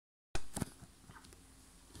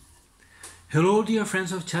Hello dear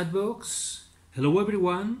friends of Chatbox, hello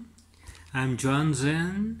everyone, I'm Joan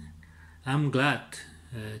Zen. I'm glad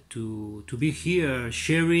to be here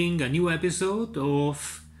sharing a new episode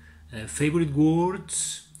of Favorite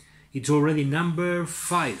Words. It's already number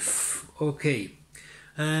 5. Okay,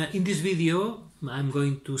 in this video I'm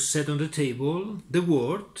going to set on the table the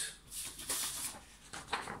word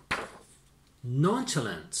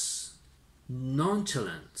nonchalance.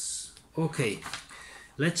 Nonchalance. Okay.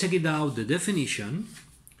 Let's check it out, the definition.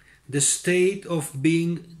 The state of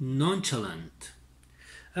being nonchalant.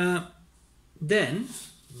 Then,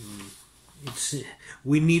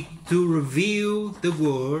 we need to review the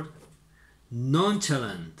word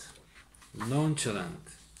nonchalant. Nonchalant.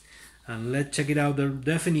 And let's check it out, the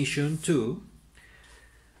definition too.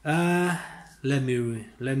 Let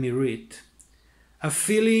me read. A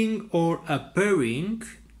feeling or appearing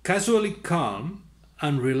casually calm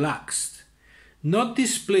and relaxed, not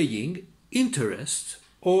displaying interest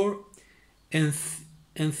or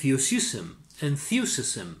enthusiasm.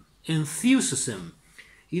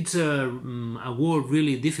 It's a word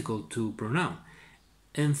really difficult to pronounce.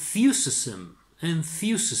 Enthusiasm,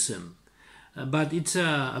 but it's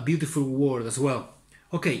a beautiful word as well.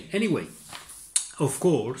 Okay, anyway, of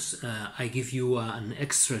course, I give you an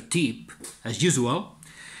extra tip, as usual.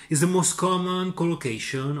 It's the most common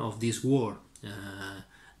collocation of this word,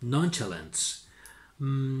 nonchalance.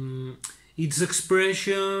 Its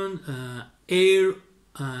expression, an air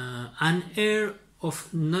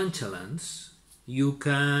of nonchalance, you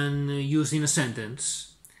can use in a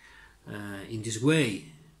sentence in this way.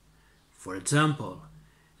 For example,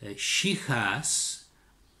 she has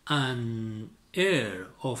an air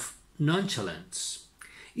of nonchalance.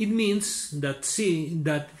 It means that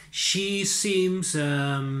she seems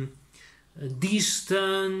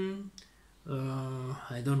distant.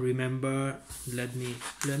 I don't remember. Let me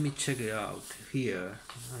check it out here.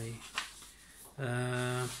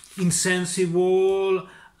 Insensible,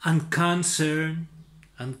 unconcerned,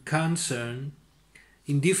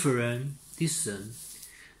 indifferent, distant.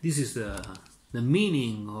 This is the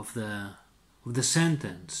meaning of the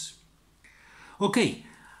sentence. Okay,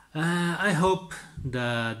 I hope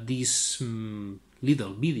that this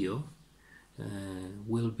little video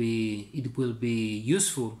will be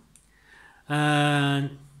useful.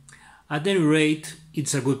 And at any rate,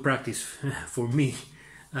 it's a good practice for me.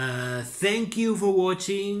 Thank you for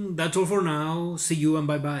watching. That's all for now. See you and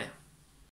bye-bye.